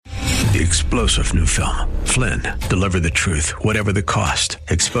The explosive new film, Flynn, deliver the truth, whatever the cost,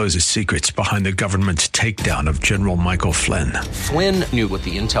 exposes secrets behind the government's takedown of General Michael Flynn. Flynn knew what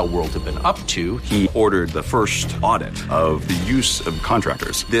the intel world had been up to. He ordered the first audit of the use of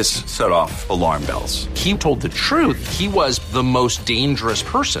contractors. This set off alarm bells. He told the truth. He was the most dangerous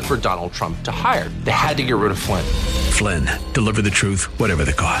person for Donald Trump to hire. They had to get rid of Flynn. Flynn, deliver the truth, whatever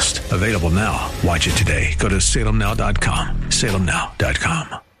the cost. Available now. Watch it today. Go to salemnow.com.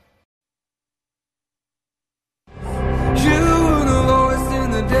 salemnow.com. You were the voice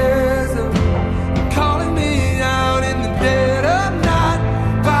in the desert, calling me out in the dead of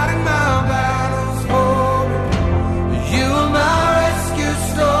night, fighting my battles for me. You were my rescue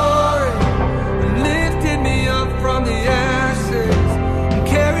story, lifted me up from the ashes, and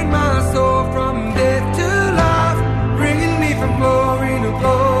carried my soul from death to life, bringing me from glory to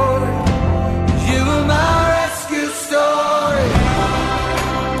glory. You were my rescue story.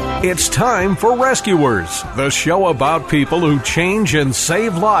 It's time for Rescuers, the show about people who change and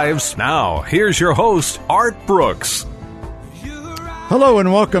save lives. Now, here's your host, Art Brooks. Hello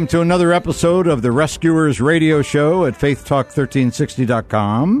and welcome to another episode of the Rescuers radio show at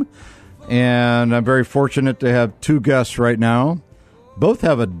faithtalk1360.com. And I'm very fortunate to have two guests right now. Both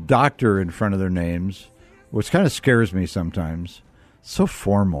have a doctor in front of their names, which kind of scares me sometimes. So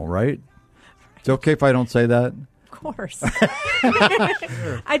formal, right? It's okay if I don't say that? Of course.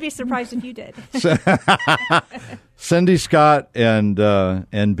 I'd be surprised if you did. Cindy Scott and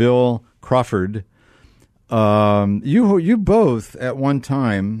Bill Crawford. You both at one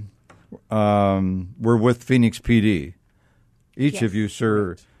time were with Phoenix PD. Each Yes. of you,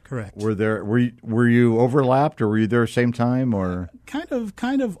 sir, Correct. were there. Were you overlapped, or were you there same time, or Kind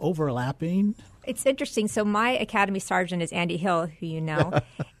of overlapping. It's interesting. So my academy sergeant is Andy Hill, who you know,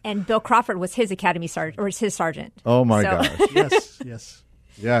 and Bill Crawford was his academy sergeant, or his sergeant. Oh my So- gosh! Yes.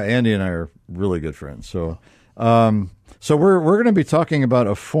 Yeah, Andy and I are really good friends. So, so we're going to be talking about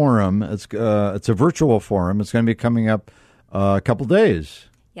a forum. It's a virtual forum. It's going to be coming up a couple days.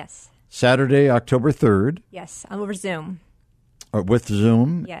 Yes. Saturday, October 3rd, Yes. Over Zoom. with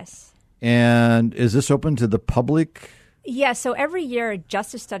Zoom. Yes. And is this open to the public? Yeah, so every year,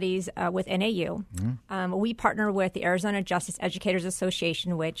 Justice Studies with NAU, we partner with the Arizona Justice Educators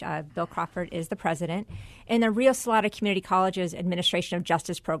Association, which Bill Crawford is the president, and the Rio Salado Community College's Administration of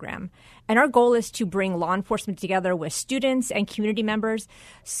Justice program. And our goal is to bring law enforcement together with students and community members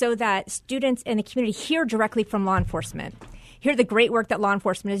so that students in the community hear directly from law enforcement, hear the great work that law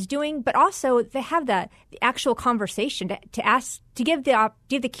enforcement is doing, but also they have the actual conversation to give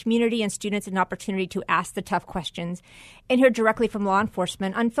the community and students an opportunity to ask the tough questions and hear directly from law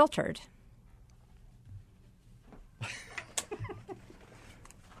enforcement unfiltered.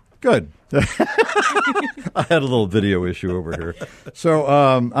 Good. I had a little video issue over here. So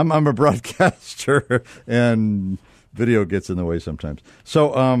I'm a broadcaster, and video gets in the way sometimes.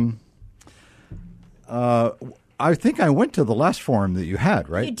 So I think I went to the last forum that you had,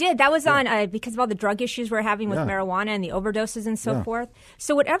 right? You did. That was on because of all the drug issues we're having with marijuana and the overdoses and so forth.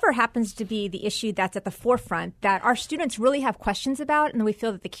 So whatever happens to be the issue that's at the forefront that our students really have questions about and that we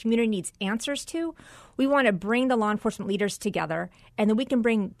feel that the community needs answers to, we want to bring the law enforcement leaders together, and then we can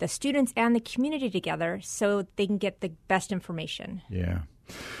bring the students and the community together so they can get the best information. Yeah.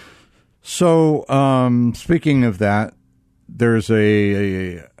 So speaking of that, there's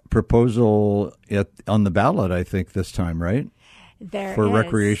a proposal on the ballot, I think, this time, right? There For is.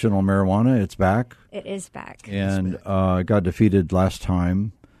 recreational marijuana, it's back. It is back. And got defeated last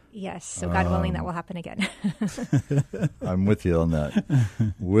time. Yes. So God willing, that will happen again. I'm with you on that.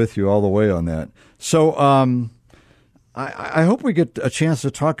 With you all the way on that. So I hope we get a chance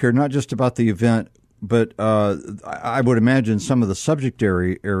to talk here, not just about the event, but I would imagine some of the subject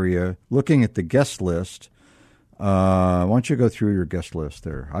area, looking at the guest list. Why don't you go through your guest list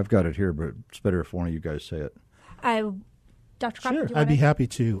there? I've got it here, but it's better if one of you guys say it. Dr. Crawford, Sure, I'd be happy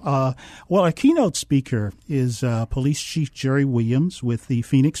to. Well, our keynote speaker is Police Chief Jerry Williams with the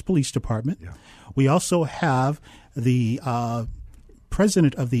Phoenix Police Department. Yeah. We also have the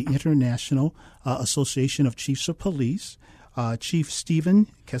president of the International Association of Chiefs of Police, Chief Stephen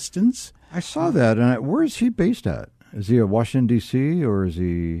Kestens. I saw that. And where is he based at? Is he at Washington, D.C., or is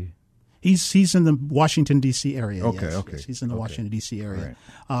he... He's in the Washington, D.C. area. Okay, yes. okay. Yes, he's in the Washington, D.C. area.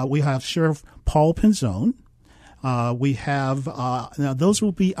 Right. We have Sheriff Paul Penzone. We have now those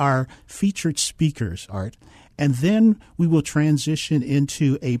will be our featured speakers, Art. And then we will transition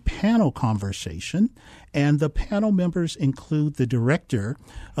into a panel conversation. And the panel members include the director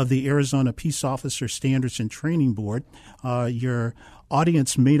of the Arizona Peace Officer Standards and Training Board. Your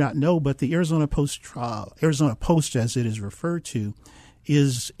audience may not know, but the Arizona Post, as it is referred to,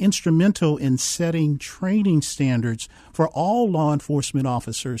 is instrumental in setting training standards for all law enforcement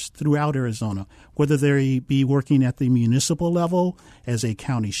officers throughout Arizona, whether they be working at the municipal level, as a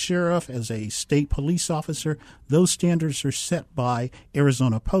county sheriff, as a state police officer. Those standards are set by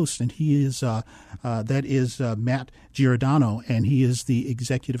Arizona Post, and he is that is Matt Giordano, and he is the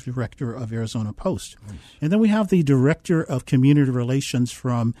executive director of Arizona Post. Nice. And then we have the director of community relations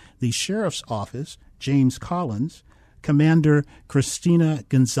from the sheriff's office, James Collins, Commander Christina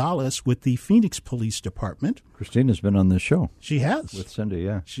Gonzalez with the Phoenix Police Department. Christina's been on this show. She has. With Cindy,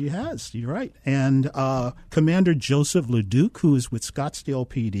 yeah. She has. You're right. And Commander Joseph Leduc, who is with Scottsdale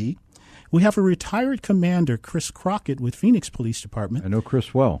PD. We have a retired commander, Chris Crockett, with Phoenix Police Department. I know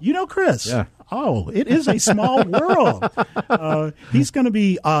Chris well. You know Chris? Yeah. Oh, it is a small world. He's going to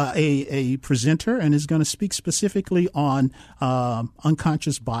be a presenter and is going to speak specifically on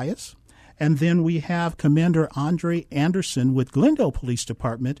unconscious bias. And then we have Commander Andre Anderson with Glendale Police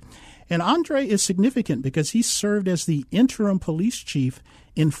Department. And Andre is significant because he served as the interim police chief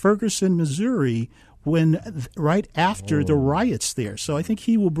in Ferguson, Missouri, right after the riots there. So I think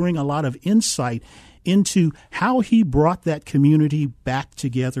he will bring a lot of insight into how he brought that community back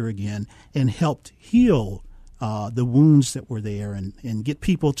together again and helped heal the wounds that were there and get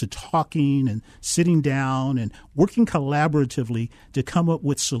people to talking and sitting down and working collaboratively to come up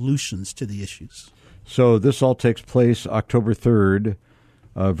with solutions to the issues. So this all takes place October 3rd,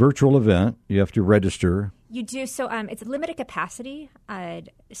 virtual event. You have to register. You do. So it's a limited capacity.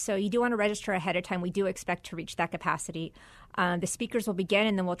 So you do want to register ahead of time. We do expect to reach that capacity. The speakers will begin,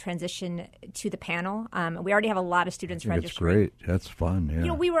 and then we'll transition to the panel. We already have a lot of students registering. It's great. That's fun. Yeah. You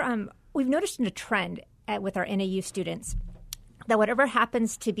know, we've noticed a trend with our NAU students that whatever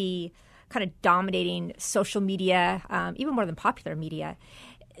happens to be kind of dominating social media, even more than popular media,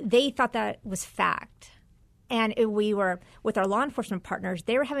 they thought that was fact. And we were, with our law enforcement partners,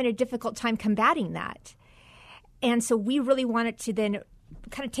 they were having a difficult time combating that. And so we really wanted to then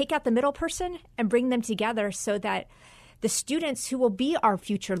kind of take out the middle person and bring them together so that the students who will be our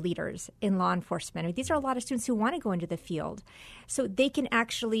future leaders in law enforcement, these are a lot of students who want to go into the field, so they can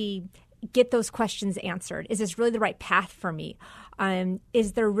actually get those questions answered. Is this really the right path for me?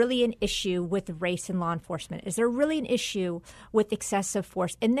 Is there really an issue with race in law enforcement? Is there really an issue with excessive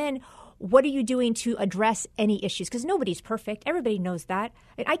force? And then what are you doing to address any issues? Because nobody's perfect. Everybody knows that.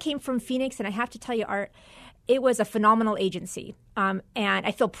 And I came from Phoenix, and I have to tell you, Art, it was a phenomenal agency. And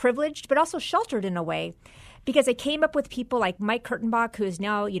I feel privileged, but also sheltered in a way, because I came up with people like Mike Kurtenbach, who is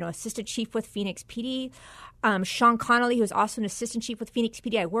now, assistant chief with Phoenix PD, Sean Connolly, who is also an assistant chief with Phoenix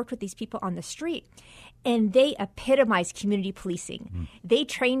PD. I worked with these people on the street, and they epitomized community policing. They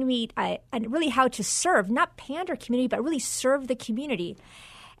trained me on really how to serve, not pander community, but really serve the community.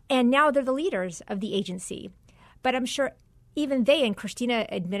 And now they're the leaders of the agency. But I'm sure even they, and Christina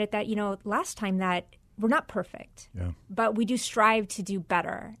admitted that, last time, that we're not perfect, but we do strive to do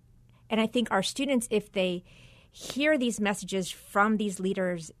better. And I think our students, if they hear these messages from these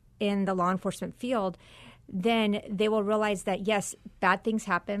leaders in the law enforcement field, then they will realize that, yes, bad things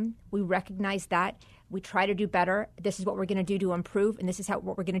happen. We recognize that. We try to do better. This is what we're going to do to improve, and this is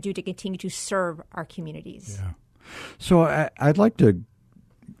what we're going to do to continue to serve our communities. Yeah. So I'd like to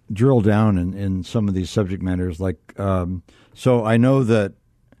drill down in some of these subject matters. So I know that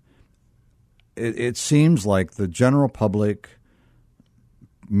it seems like the general public,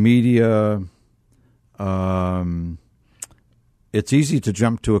 media, it's easy to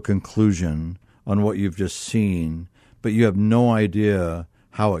jump to a conclusion on what you've just seen, but you have no idea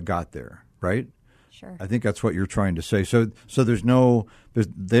how it got there, right? Sure. I think that's what you're trying to say. So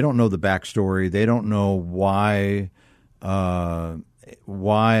they don't know the backstory. They don't know why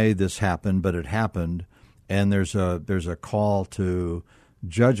this happened, but it happened, and there's a call to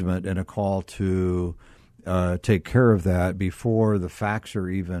judgment and a call to take care of that before the facts are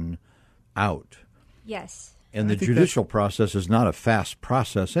even out. Yes. And the judicial process is not a fast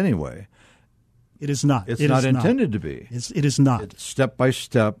process anyway. It is not. It's not intended to be. It is not. It's step by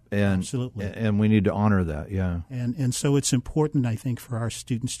step, and absolutely, and we need to honor that. Yeah. And so it's important, I think, for our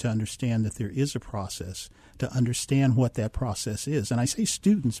students to understand that there is a process, to understand what that process is. And I say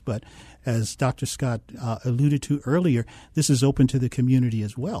students, but as Dr. Scott alluded to earlier, this is open to the community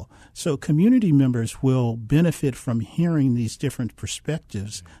as well. So community members will benefit from hearing these different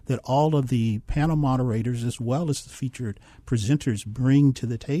perspectives that all of the panel moderators, as well as the featured presenters, bring to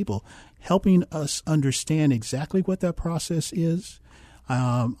the table, helping us understand exactly what that process is.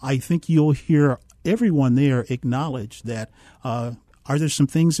 I think you'll hear everyone there acknowledge that are there some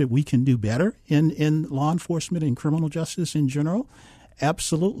things that we can do better in law enforcement and criminal justice in general?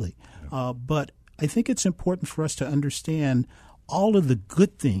 Absolutely. But I think it's important for us to understand all of the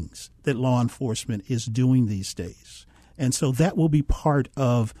good things that law enforcement is doing these days. And so that will be part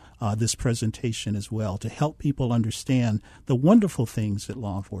of this presentation as well, to help people understand the wonderful things that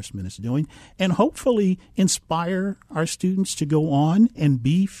law enforcement is doing and hopefully inspire our students to go on and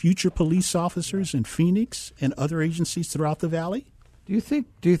be future police officers in Phoenix and other agencies throughout the Valley. Do you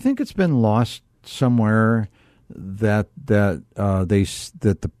think it's been lost somewhere that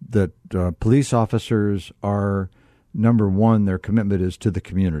police officers are, number one, their commitment is to the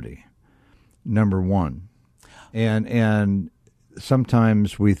community, number one. And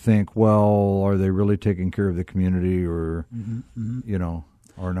sometimes we think, well, are they really taking care of the community, or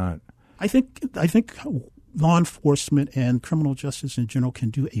or not? I think law enforcement and criminal justice in general can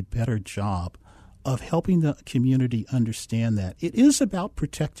do a better job of helping the community understand that it is about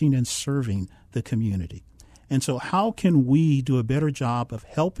protecting and serving the community. And so how can we do a better job of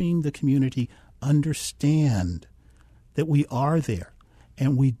helping the community understand that we are there?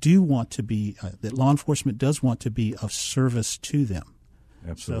 And we do want to be, that law enforcement does want to be of service to them.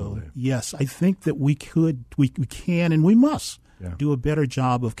 Absolutely. So, yes, I think that we can, and we must do a better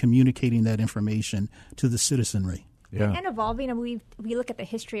job of communicating that information to the citizenry. Yeah. And evolving, and we look at the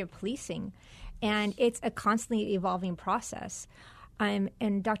history of policing, and it's a constantly evolving process.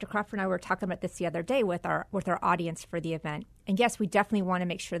 And Dr. Crawford and I were talking about this the other day with our audience for the event. And yes, we definitely want to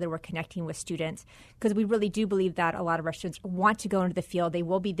make sure that we're connecting with students, because we really do believe that a lot of our students want to go into the field. They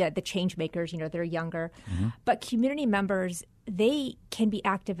will be the change makers. They're younger. Mm-hmm. But community members, they can be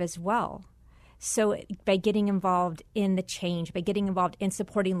active as well. So by getting involved in the change, by getting involved in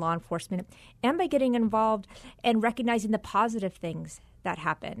supporting law enforcement, and by getting involved and recognizing the positive things that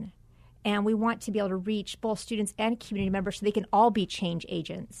happen. And we want to be able to reach both students and community members so they can all be change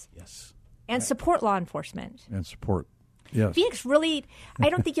agents. Yes. And support law enforcement. And support, yes. Phoenix really,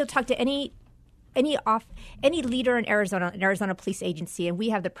 I don't think you'll talk to any leader in Arizona, an Arizona police agency, and we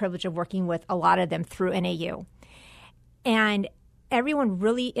have the privilege of working with a lot of them through NAU. And everyone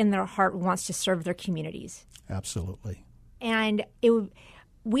really in their heart wants to serve their communities. Absolutely. And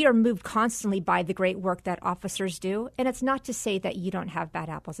we are moved constantly by the great work that officers do. And it's not to say that you don't have bad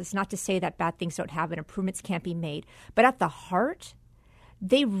apples. It's not to say that bad things don't happen, improvements can't be made. But at the heart,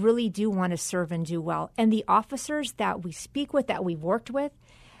 they really do want to serve and do well. And the officers that we speak with, that we've worked with,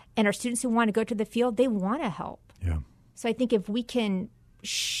 and our students who want to go to the field, they want to help. Yeah. So I think if we can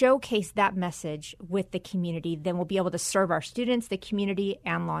showcase that message with the community, then we'll be able to serve our students, the community,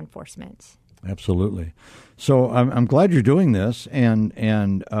 and law enforcement. Absolutely. So I'm glad you're doing this, and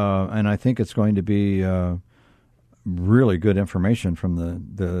I think it's going to be really good information from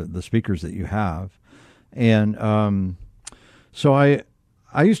the speakers that you have. And so I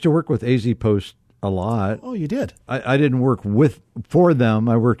used to work with AZ Post a lot. Oh, you did? I didn't work for them.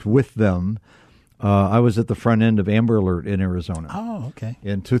 I worked with them. I was at the front end of Amber Alert in Arizona. Oh, okay.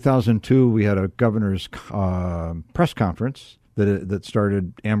 In 2002, we had a governor's press conference that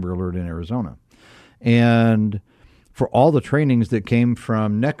started Amber Alert in Arizona. And for all the trainings that came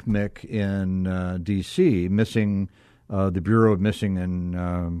from NCMEC in D.C., the Bureau of Missing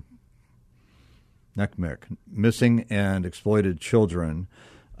and NCMEC, Missing and Exploited Children,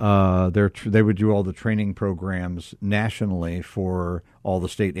 they would do all the training programs nationally for all the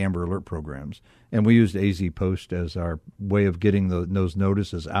state Amber Alert programs. And we used AZ Post as our way of getting those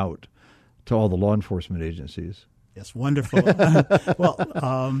notices out to all the law enforcement agencies. Yes, wonderful. Well,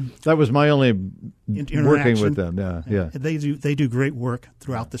 that was my only working with them. Yeah. They do great work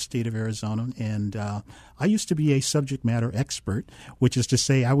throughout the state of Arizona, and I used to be a subject matter expert, which is to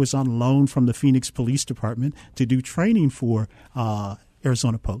say I was on loan from the Phoenix Police Department to do training for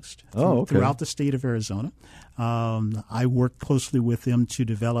Arizona Post throughout the state of Arizona. I worked closely with them to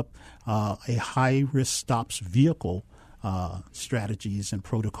develop a high-risk stops vehicle strategies and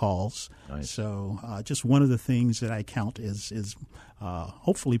protocols. Nice. So just one of the things that I count is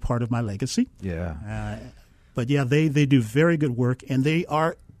hopefully part of my legacy. Yeah. But yeah, they do very good work, and they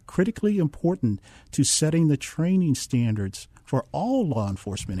are critically important to setting the training standards for all law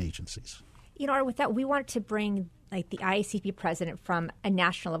enforcement agencies. With that, we wanted to bring the IACP president from a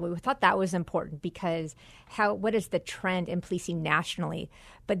national level. We thought that was important because what is the trend in policing nationally?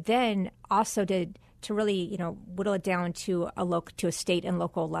 But then also to really, whittle it down to a state and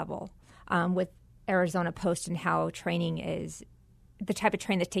local level with Arizona Post and how training is, the type of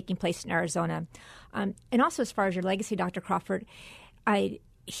training that's taking place in Arizona. And also as far as your legacy, Dr. Crawford,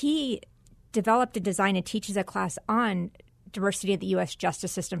 he developed and designed and teaches a class on diversity of the U.S.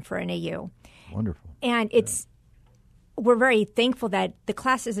 justice system for NAU. Wonderful. And we're very thankful that the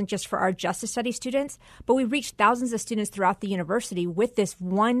class isn't just for our justice studies students, but we reached thousands of students throughout the university with this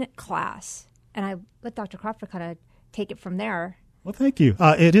one class. And I let Dr. Crawford kind of take it from there. Well, thank you.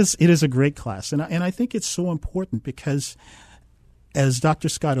 It is a great class, and I think it's so important because, as Dr.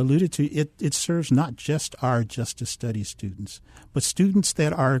 Scott alluded to, it serves not just our justice studies students, but students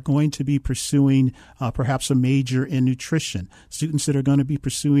that are going to be pursuing perhaps a major in nutrition, students that are going to be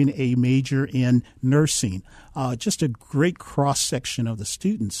pursuing a major in nursing, just a great cross-section of the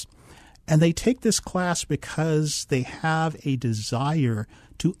students. And they take this class because they have a desire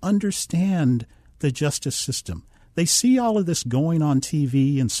to understand the justice system. They see all of this going on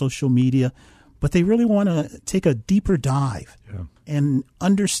TV and social media, but they really want to take a deeper dive and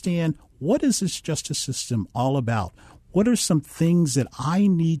understand, what is this justice system all about? What are some things that I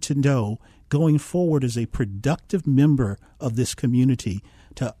need to know going forward as a productive member of this community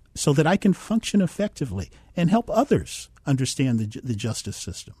so that I can function effectively and help others understand the justice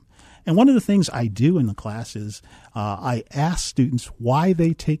system? And one of the things I do in the class is I ask students why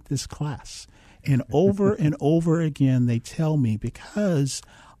they take this class. And over and over again, they tell me, because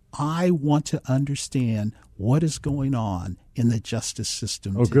I want to understand what is going on in the justice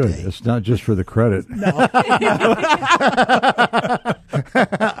system today. Good. It's not just for the credit. No.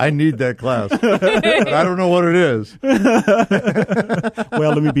 I need that class. I don't know what it is.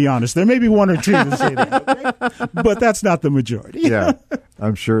 Well, let me be honest. There may be one or two that say that, okay? But that's not the majority. Yeah,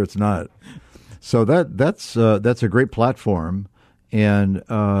 I'm sure it's not. So that's a great platform. And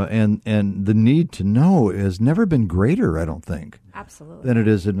the need to know has never been greater, I don't think. Absolutely. Than it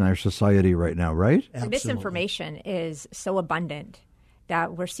is in our society right now, right? The misinformation is so abundant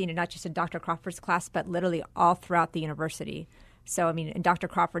that we're seeing it not just in Dr. Crawford's class, but literally all throughout the university. So, I mean, and Dr.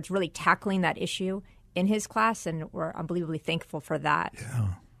 Crawford's really tackling that issue in his class, and we're unbelievably thankful for that. Yeah.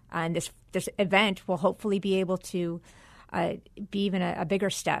 And this event will hopefully be able to be even a bigger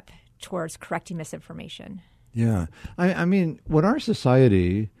step towards correcting misinformation. Yeah. I mean, when our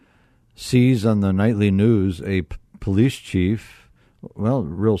society sees on the nightly news a police chief, well,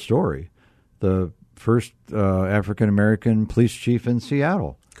 real story, the first African-American police chief in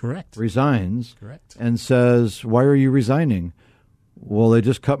Seattle. Correct. Resigns. Correct. And says, "Why are you resigning?" "Well, they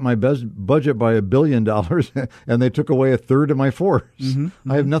just cut my budget by $1 billion and they took away a third of my force.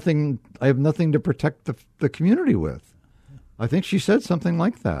 Mm-hmm. I have nothing to protect the community with." I think she said something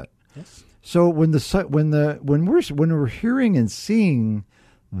like that. Yes. So when we're hearing and seeing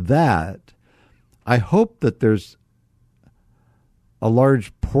that, I hope that there's a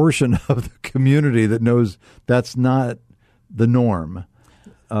large portion of the community that knows that's not the norm.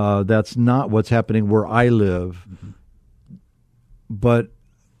 That's not what's happening where I live. Mm-hmm. But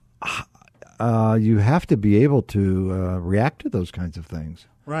you have to be able to react to those kinds of things.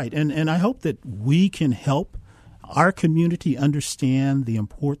 Right. And I hope that we can help our community understand the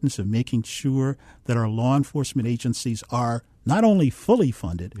importance of making sure that our law enforcement agencies are not only fully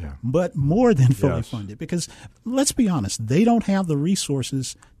funded, but more than fully funded. Because let's be honest, they don't have the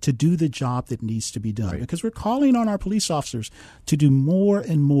resources to do the job that needs to be done. Right. Because we're calling on our police officers to do more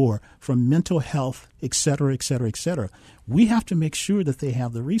and more from mental health, et cetera, et cetera, et cetera. We have to make sure that they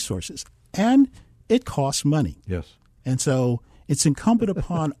have the resources. And it costs money. Yes. And so it's incumbent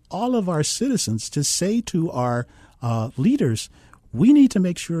upon all of our citizens to say to our leaders, we need to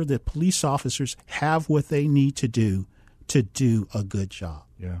make sure that police officers have what they need to do a good job.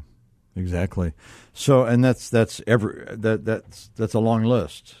 Yeah, exactly. So, and that's a long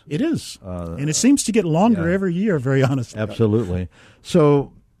list. It is, and it seems to get longer every year. Very honestly, absolutely.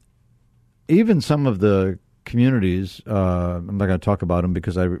 So, even some of the communities, I'm not going to talk about them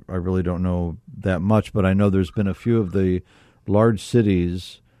because I really don't know that much, but I know there's been a few of the large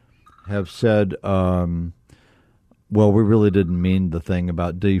cities have said, well, we really didn't mean the thing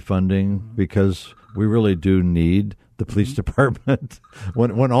about defunding because we really do need the police department.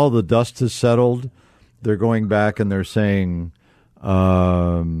 When all the dust has settled, they're going back and they're saying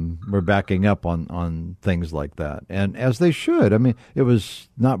we're backing up on things like that. And as they should. I mean, it was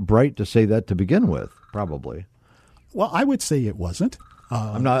not bright to say that to begin with, probably. Well, I would say it wasn't.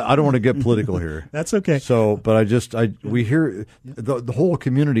 I don't want to get political here. That's okay. So, but we hear the whole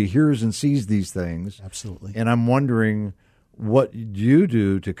community hears and sees these things. Absolutely. And I'm wondering what you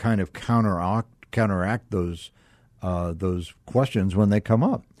do to kind of counteract those questions when they come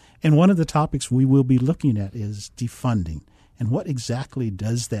up. And one of the topics we will be looking at is defunding. And what exactly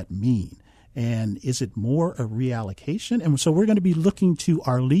does that mean? And is it more a reallocation? And so we're going to be looking to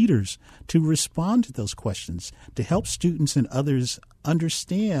our leaders to respond to those questions, to help students and others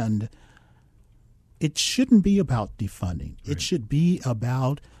understand it shouldn't be about defunding. Right. It should be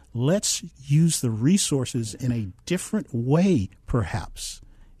about let's use the resources in a different way, perhaps.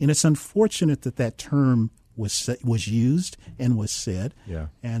 And it's unfortunate that term was used and was said. Yeah.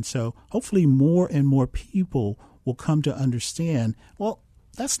 And so hopefully more and more people will come to understand, well,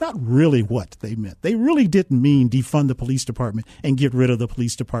 that's not really what they meant. They really didn't mean defund the police department and get rid of the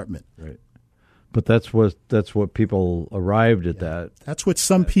police department. Right. But that's what people arrived at that. That's what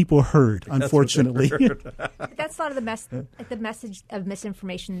some people heard, unfortunately. That's a lot of the message of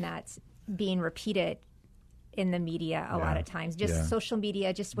misinformation that's being repeated in the media a lot of times. Just social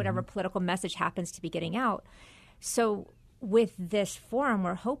media, just whatever political message happens to be getting out. So with this forum,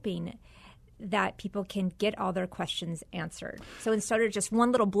 we're hoping that people can get all their questions answered. So instead of just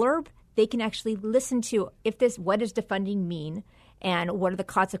one little blurb, they can actually listen to what does defunding mean, and what are the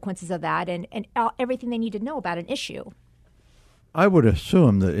consequences of that, and everything they need to know about an issue. I would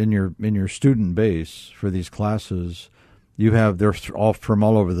assume that in your student base for these classes, they're all from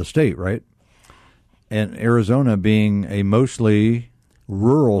all over the state, right? And Arizona being a mostly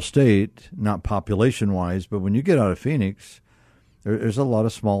rural state, not population-wise, but when you get out of Phoenix, there's a lot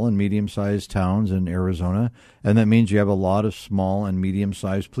of small and medium-sized towns in Arizona, and that means you have a lot of small and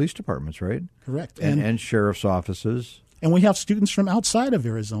medium-sized police departments, right? Correct. And sheriff's offices. And we have students from outside of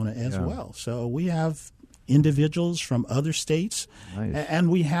Arizona as well. So we have individuals from other states, and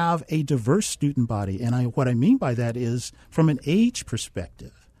we have a diverse student body. And what I mean by that is from an age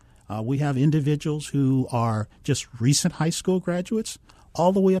perspective. We have individuals who are just recent high school graduates,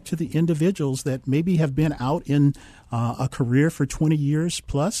 all the way up to the individuals that maybe have been out in a career for 20 years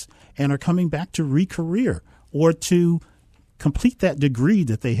plus and are coming back to re-career or to complete that degree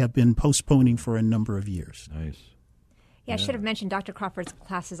that they have been postponing for a number of years. Nice. Yeah, I should have mentioned Dr. Crawford's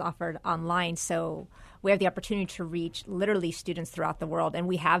class is offered online, so we have the opportunity to reach literally students throughout the world, and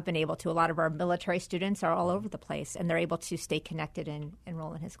we have been able to. A lot of our military students are all over the place, and they're able to stay connected and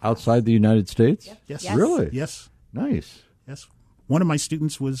enroll in his class. Outside the United States? Yep. Yes. Really? Yes. Nice. Yes. One of my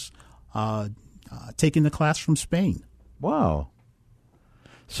students was taking the class from Spain. Wow.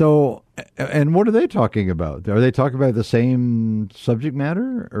 So, and what are they talking about? Are they talking about the same subject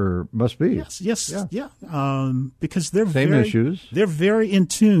matter, or must be? Yes, yeah. Because they're same issues. They're very in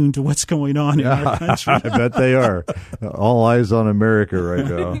tune to what's going on in our country. I bet they are. All eyes on America right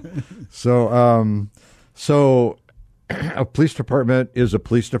now. So, a police department is a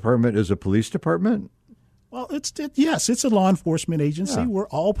police department is a police department. Well, it's a law enforcement agency. Yeah. We're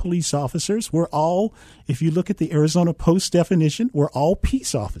all police officers. We're all, if you look at the Arizona Post definition, we're all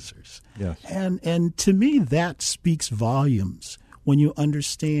peace officers. Yes. And to me, that speaks volumes when you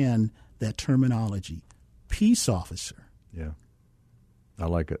understand that terminology, peace officer. Yeah, I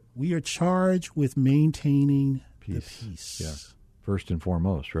like it. We are charged with maintaining the peace. Yeah, first and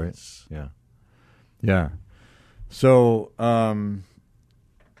foremost, right? Yes. Yeah. So.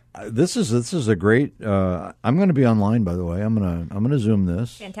 This is a great. I'm going to be online, by the way. I'm gonna Zoom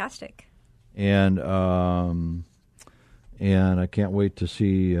this. Fantastic. And I can't wait to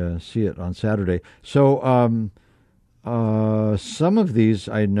see it on Saturday. So some of these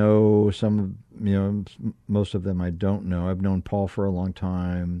I know, most of them I don't know. I've known Paul for a long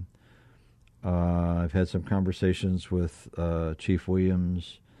time. I've had some conversations with Chief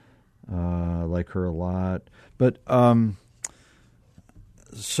Williams. Like her a lot, but.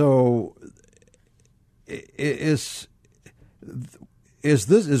 So, is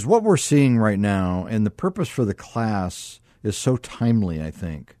what we're seeing right now, and the purpose for the class is so timely, I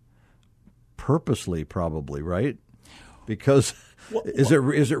think. Purposely, probably, right? Because is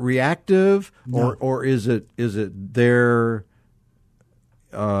it reactive, or is it there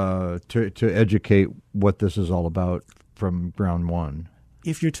to educate what this is all about from ground one?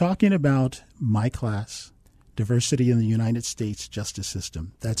 If you're talking about my class, diversity in the United States justice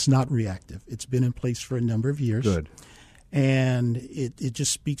system, that's not reactive. It's been in place for a number of years. Good. And it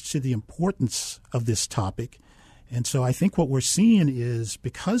just speaks to the importance of this topic. And so I think what we're seeing is,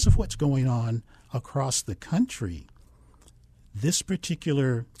 because of what's going on across the country, this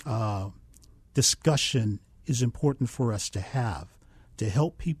particular discussion is important for us to have, to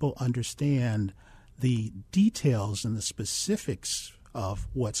help people understand the details and the specifics of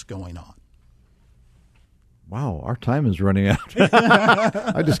what's going on. Wow, our time is running out.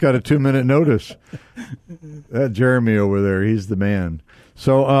 I just got a 2-minute notice. That Jeremy over there, he's the man.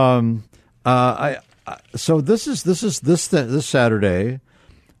 So, so this Saturday.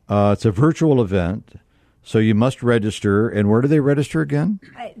 It's a virtual event, so you must register. And where do they register again?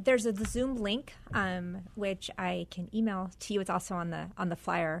 There's the Zoom link, which I can email to you. It's also on the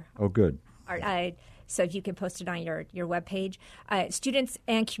flyer. Oh, good. So if you can post it on your webpage. Students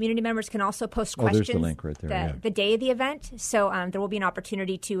and community members can also post questions. There's the link right there. The day of the event. So there will be an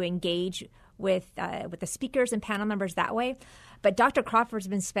opportunity to engage with the speakers and panel members that way. But Dr. Crawford's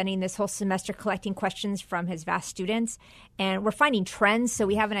been spending this whole semester collecting questions from his vast students, and we're finding trends, so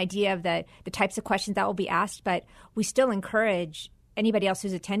we have an idea of the types of questions that will be asked, but we still encourage anybody else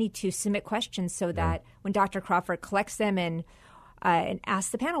who's attending to submit questions so that when Dr. Crawford collects them and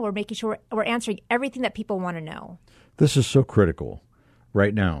asks the panel, we're making sure we're answering everything that people want to know. This is so critical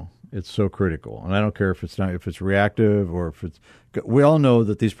right now. It's so critical, and I don't care if it's reactive or if it's. We all know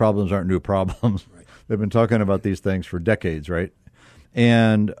that these problems aren't new problems. Right. They've been talking about these things for decades, right?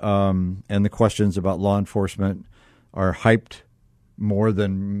 And the questions about law enforcement are hyped more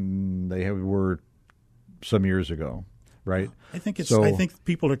than they were some years ago, right? I think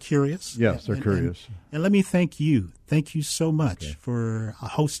people are curious. Yes, they're curious. And let me thank you. Thank you so much for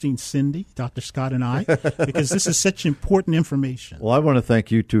hosting Cindy, Dr. Scott, and I, because this is such important information. Well, I want to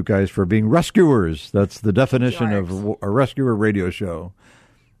thank you two guys for being rescuers. That's the definition of a rescuer radio show.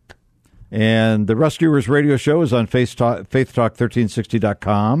 And the Rescuers radio show is on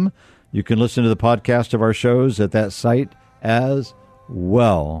faithtalk1360.com. You can listen to the podcast of our shows at that site as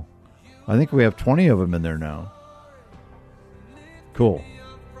well. I think we have 20 of them in there now. Cool.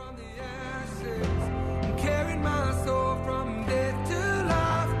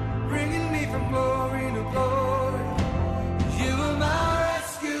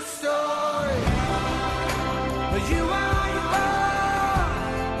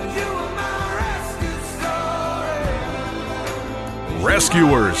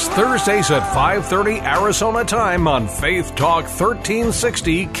 Rescuers, Thursdays at 5:30 Arizona time on Faith Talk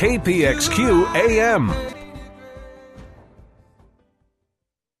 1360 KPXQ AM.